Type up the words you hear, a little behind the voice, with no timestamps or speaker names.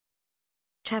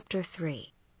Chapter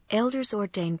 3. Elders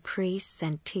ordain priests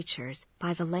and teachers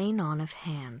by the laying on of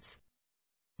hands.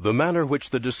 The manner which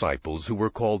the disciples, who were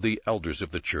called the elders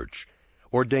of the church,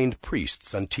 ordained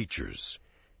priests and teachers,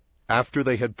 after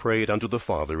they had prayed unto the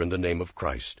Father in the name of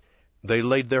Christ, they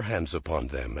laid their hands upon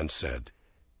them, and said,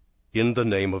 In the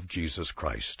name of Jesus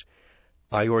Christ,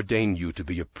 I ordain you to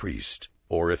be a priest,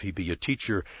 or if he be a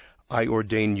teacher, I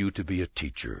ordain you to be a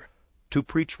teacher, to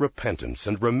preach repentance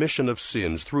and remission of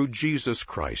sins through Jesus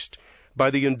Christ, by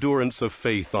the endurance of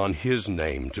faith on his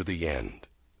name to the end.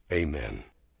 Amen.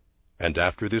 And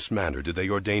after this manner did they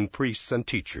ordain priests and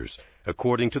teachers,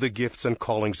 according to the gifts and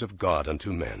callings of God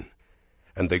unto men.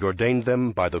 And they ordained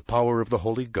them by the power of the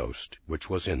Holy Ghost, which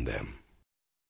was in them.